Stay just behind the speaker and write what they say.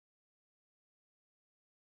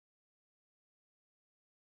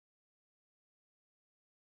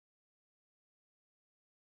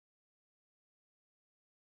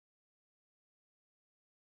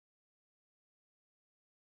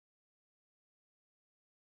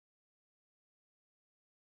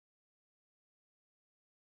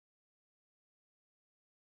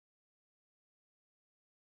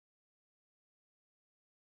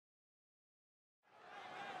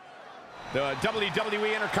The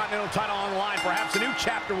WWE Intercontinental title on the line. Perhaps a new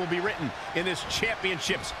chapter will be written in this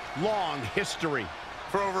championship's long history.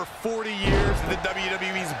 For over 40 years, the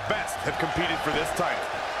WWE's best have competed for this title.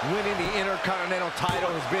 Winning the Intercontinental title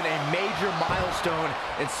has been a major milestone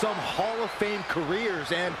in some Hall of Fame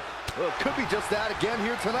careers, and well, it could be just that again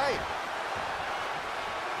here tonight.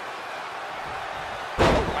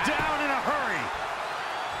 Down in a hurry.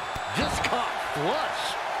 Just caught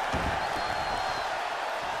flush.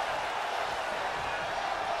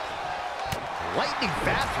 Lightning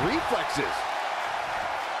fast reflexes.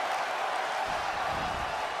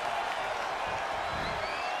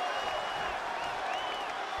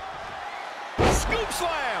 Scoop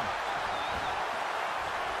slam.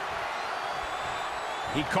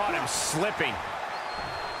 He caught him slipping.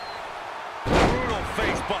 Brutal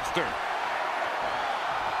face buster.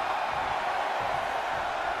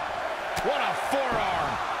 What a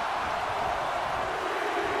forearm.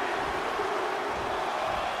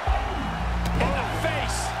 In the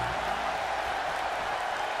face.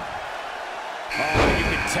 Oh, you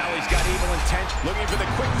can tell he's got evil intent. Looking for the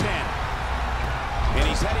quick pin. And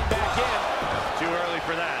he's heading back in. Too early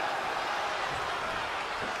for that.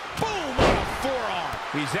 Boom, on a forearm.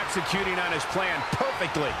 He's executing on his plan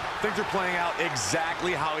perfectly. Things are playing out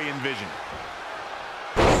exactly how he envisioned.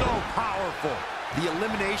 So powerful. The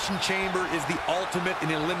Elimination Chamber is the ultimate in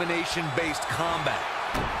elimination-based combat.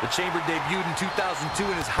 The Chamber debuted in 2002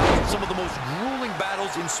 and has housed some of the most grueling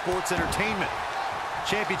battles in sports entertainment.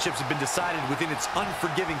 Championships have been decided within its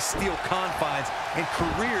unforgiving steel confines, and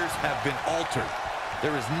careers have been altered.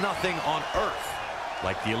 There is nothing on earth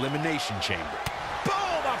like the Elimination Chamber.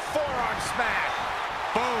 Boom, a forearm smash.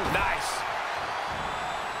 Boom, nice.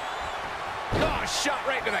 Oh, shot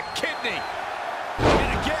right to the kidney.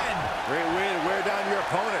 And again. Great way to wear down your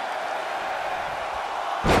opponent.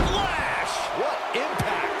 Flash. What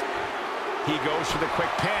impact. He goes for the quick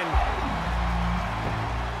pin.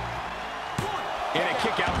 And a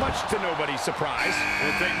kick out, much to nobody's surprise.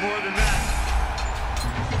 It'll take more than that.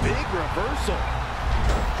 Big reversal.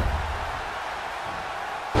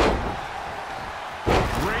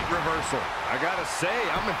 Great reversal. I gotta say,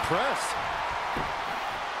 I'm impressed.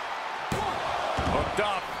 Hooked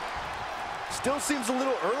up. Still seems a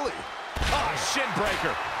little early. Oh, shin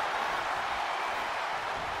breaker.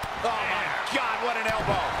 Oh, my God, what an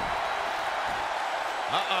elbow.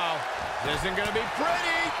 Uh-oh. This isn't going to be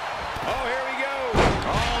pretty. Oh, here we go.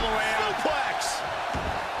 All the way out. Suplex.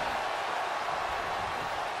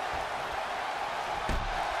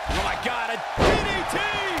 Oh, my God, a DDT.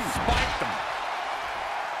 Spiked him.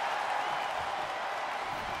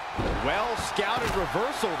 Well-scouted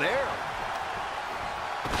reversal there.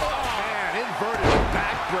 Oh, man, inverted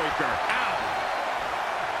backbreaker. Ow.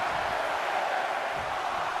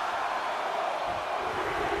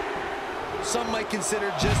 Some might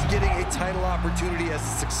consider just getting a title opportunity as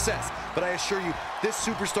a success, but I assure you, this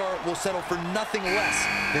superstar will settle for nothing less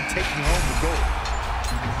than taking home the gold.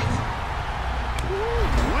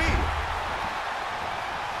 Woo-wee.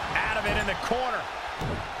 Out of it in the corner.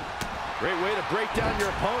 Great way to break down your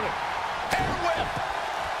opponent. Air whip.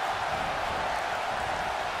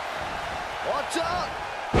 Watch out!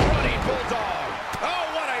 Running bulldog. Oh,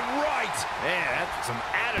 what a right. Man, that's some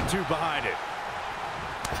attitude behind it.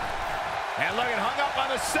 And look, it hung up on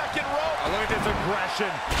the second rope. Oh, look at this aggression.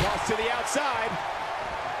 Toss to the outside.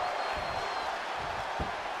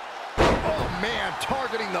 Oh, man,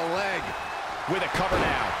 targeting the leg. With a cover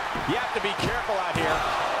now. You have to be careful out here.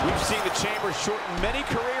 We've seen the Chamber shorten many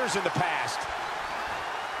careers in the past.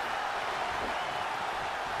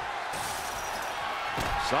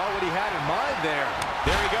 Saw what he had in mind there.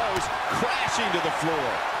 There he goes, crashing to the floor.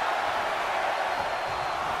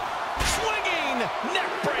 Swinging neck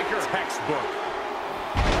breaker. Textbook.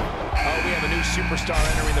 Oh, we have a new superstar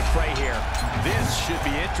entering the fray here. This should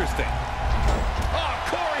be interesting. Oh,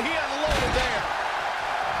 Corey, he unloaded there.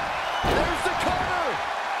 There's the cover.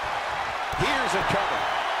 Here's a cover.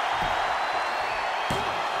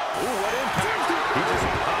 Ooh, what impact. He just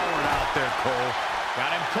powered out there, Cole.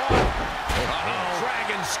 Got him caught. Uh-oh.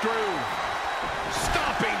 Dragon screw.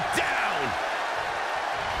 Stomping down.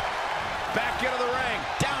 Back into the ring.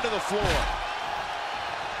 Down to the floor.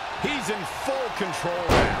 He's in full control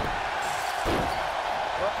now.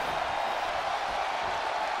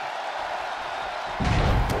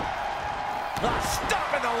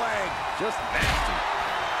 Stop in the leg. Just nasty.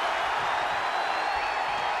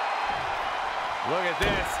 Look at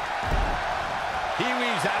this. He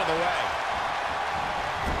weaves out of the way.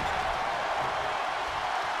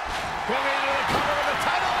 Going into the cover with the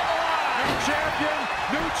title on the line. New champion.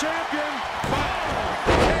 New champion.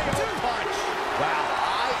 KO punch. Wow,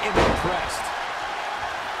 I am impressed.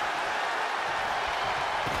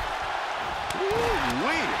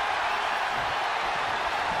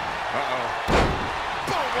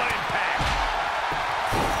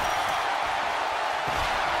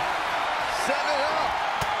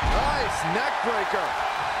 neck breaker.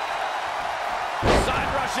 Side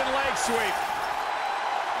Russian leg sweep.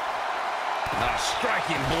 A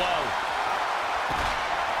striking blow.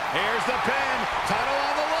 Here's the pin. Title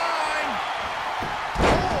on the line.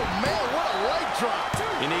 Oh, man, what a leg drop.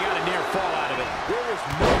 And he got a near fall out of it. There is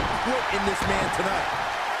no quit in this man tonight.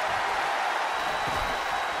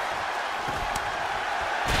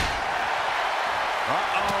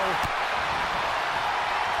 Uh-oh.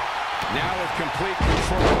 Now with complete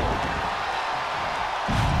control.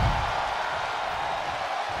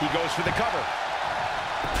 He goes for the cover.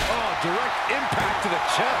 Oh, direct impact to the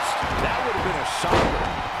chest. That would have been a shocker.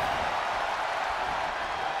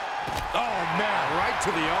 Oh, man, right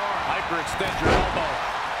to the arm. Hyperextend your elbow.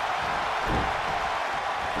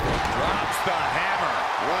 Drops the hammer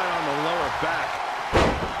right on the lower back.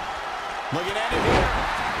 Looking at it here.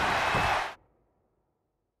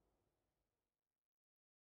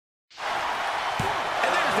 And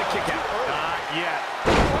there's the kick out. Not yet.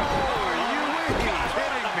 Oh, you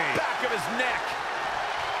kidding me? Back of his neck.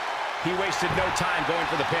 He wasted no time going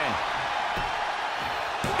for the pin.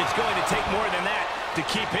 It's going to take more than that to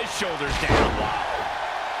keep his shoulders down. Wow.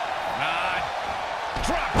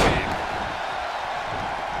 Drop kick.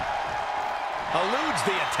 Eludes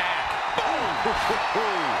the attack. Boom.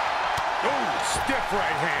 Oh, stiff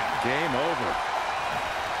right hand. Game over.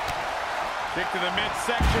 Kick to the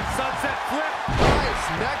midsection, sunset flip. Nice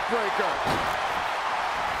neck breaker.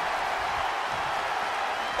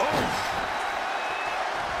 Oh.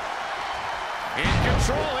 In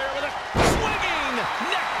control here with a swinging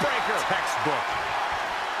neck breaker. Textbook.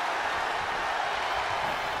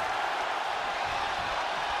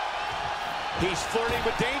 He's flirting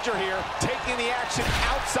with danger here, taking the action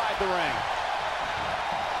outside the ring.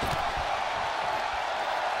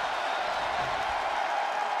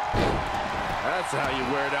 That's how you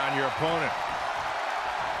wear down your opponent.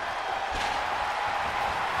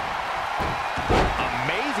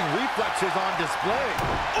 Amazing reflexes on display.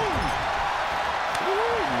 Ooh.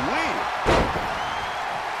 Ooh-wee.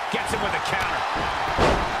 Gets him with a counter.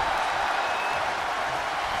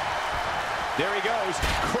 There he goes,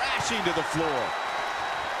 crashing to the floor.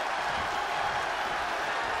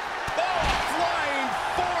 Oh, flying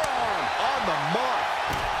forearm on the mark.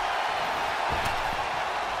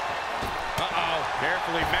 Uh-oh,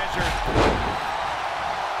 carefully measured.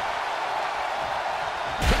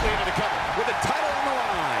 Quickly into the cover with the title on the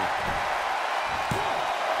line.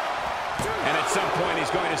 And at some point,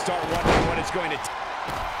 he's going to start wondering what it's going to take.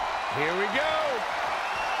 Here we go.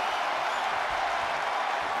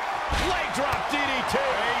 Leg drop DDT.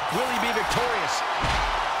 Will he be victorious?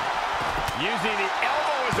 Using the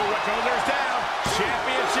elbow as a weapon. There's down.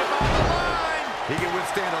 Championship on the line. He can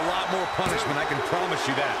withstand a lot more punishment, I can promise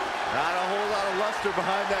you that. Not a whole lot of luster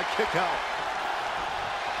behind that kick out.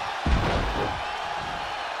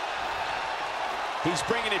 He's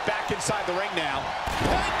bringing it back inside the ring now.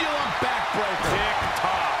 Pendulum backbreaker.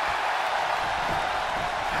 Tick-tock.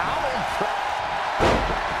 How impressive.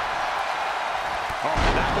 Oh,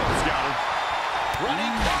 that one's got him.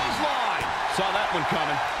 Running clothesline. Saw that one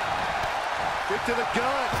coming. Kick to the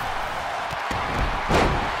gut.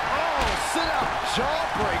 Oh, sit-out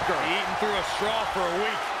jawbreaker. Eating through a straw for a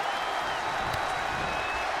week.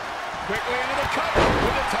 Quickly into the cover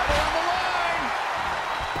with the title on the line.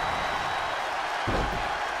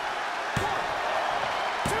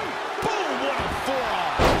 Boom, what a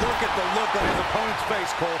forearm. Look at the look on his opponent's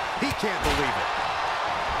face, Cole. He can't believe it.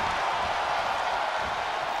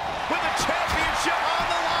 With the championship on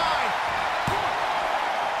the line.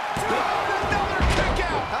 Another kick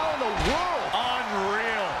out. How in the world?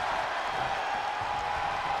 Unreal.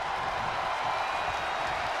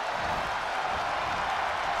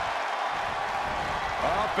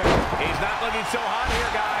 Up and he's not looking so hot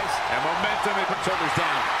here, guys. And momentum is Shoulders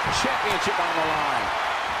down. Championship on the line.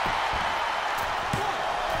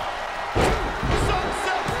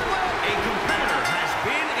 Sunset flip. A competitor has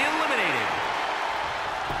been eliminated.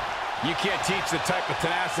 You can't teach the type of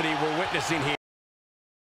tenacity we're witnessing here.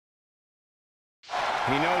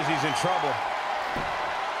 He knows he's in trouble.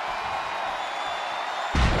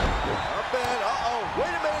 Up and, uh-oh,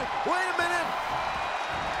 wait a minute, wait a minute.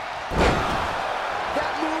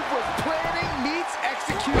 That move was planning meets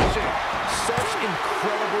execution. Such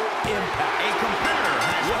incredible impact. A competitor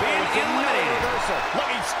has been eliminated. Reversal.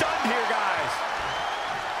 Looking stunned here, guys.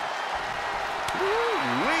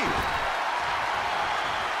 Woo-wee.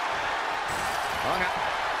 Hung out.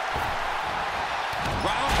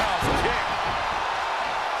 Roundhouse kick.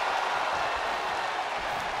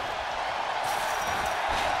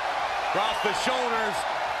 Across the shoulders.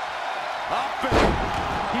 Up and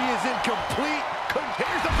he is in complete.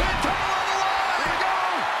 Here's the pin, title on the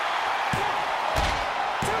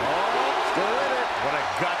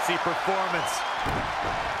performance.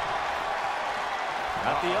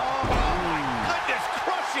 At the arm. Oh, my goodness,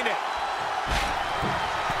 crushing it.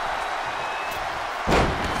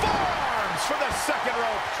 Forearms for the second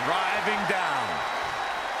rope. Driving down.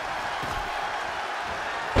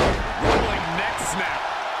 Rolling neck snap.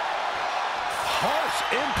 Harsh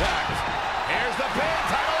impact. Here's the pin.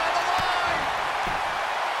 Title on the line.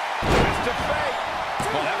 Twist of fate.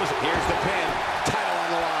 Well, that was, here's the pin. Title on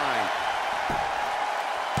the line.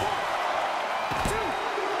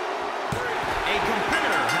 A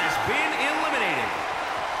competitor has been eliminated.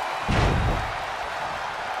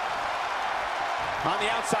 On the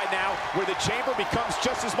outside now, where the Chamber becomes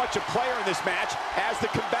just as much a player in this match as the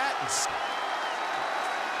combatants.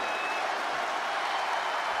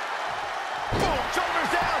 Boom,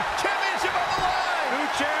 shoulders down, championship on the line. New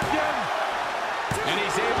champion. And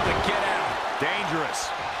he's able to get out. Dangerous.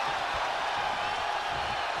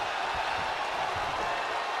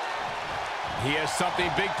 He has something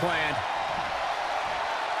big planned.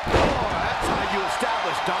 Oh, that's how you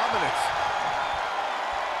establish dominance.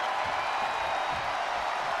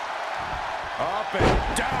 Up and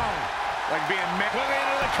down. Like being mixed. Moving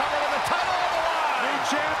into the cover with the title on the line. New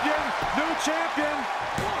champion. New champion.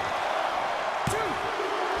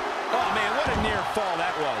 Oh, man, what a near fall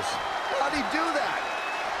that was. How'd he do that?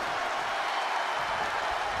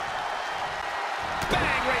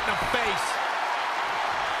 Bang, right in the face.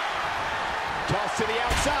 Toss to the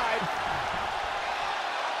outside.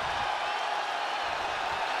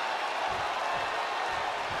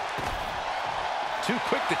 Too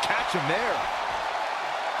quick to catch him there.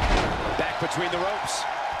 Back between the ropes.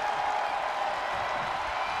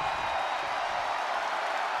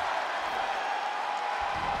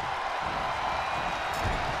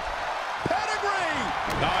 Pedigree!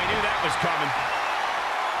 Oh, I knew that was coming.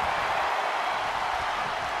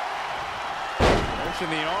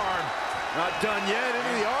 Pushing the arm. Not done yet.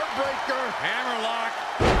 Into the arm breaker. Hammerlock.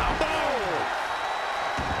 Boom!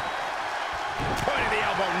 Point of the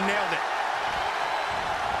elbow, nailed it.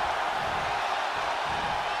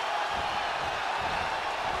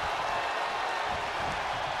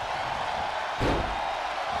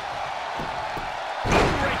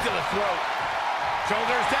 Right to the throat.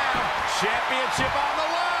 Shoulders down. Championship on the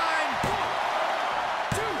line.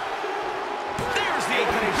 There's the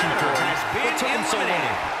elimination Competitor for has been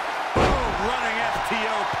eliminated. Boom. Running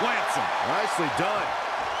FTO plants him. Nicely done.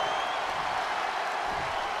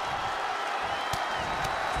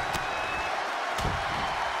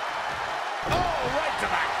 Oh, right to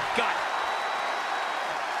the gut.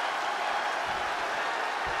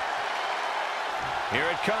 Here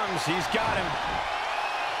it comes. He's got him.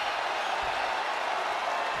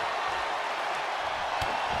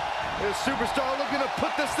 This superstar looking to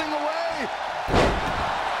put this thing away.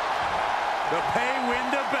 The pay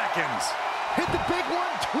window beckons. Hit the big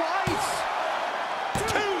one twice.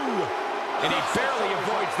 Two! And he barely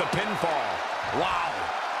avoids the pinfall. Wow.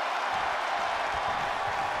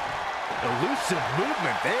 Elusive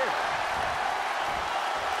movement there.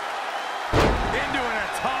 Into an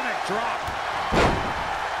atomic drop.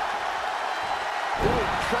 Really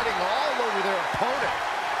treading all over their opponent.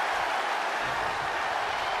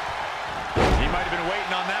 He might have been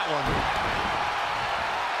waiting on that one.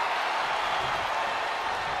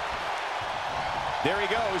 There he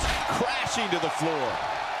goes, crashing to the floor.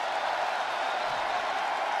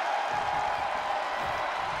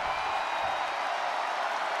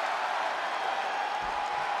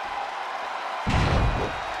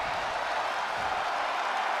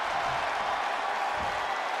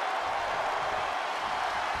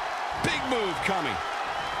 Big move coming.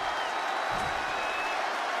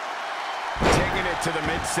 Taking it to the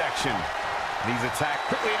midsection. He's attacked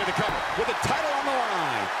quickly into the cover with the title on the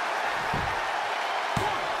line.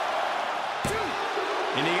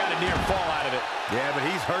 And he got a near fall out of it. Yeah, but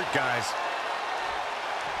he's hurt, guys.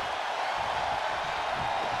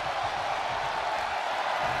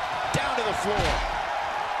 Down to the floor.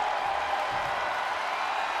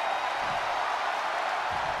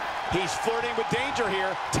 He's flirting with danger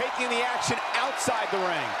here, taking the action outside the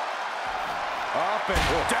ring. Up and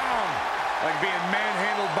down, like being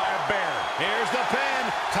manhandled by a bear. Here's the pin.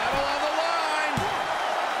 Title on the line.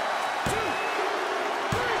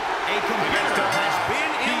 A competitor has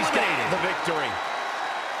been He's got eliminated. the victory.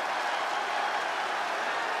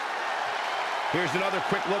 Here's another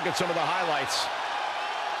quick look at some of the highlights.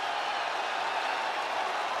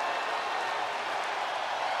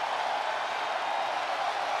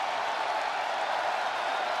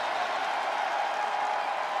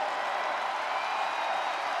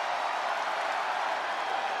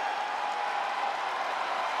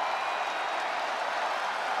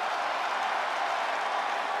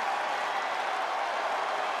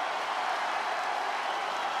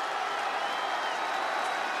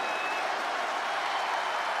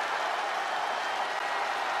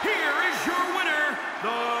 here is your winner,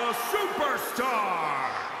 the Superstar.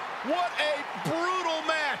 What a brutal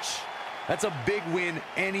match. That's a big win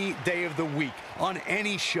any day of the week, on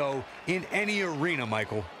any show, in any arena,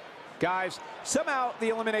 Michael. Guys, somehow the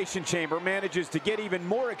Elimination Chamber manages to get even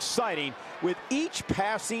more exciting with each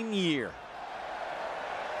passing year.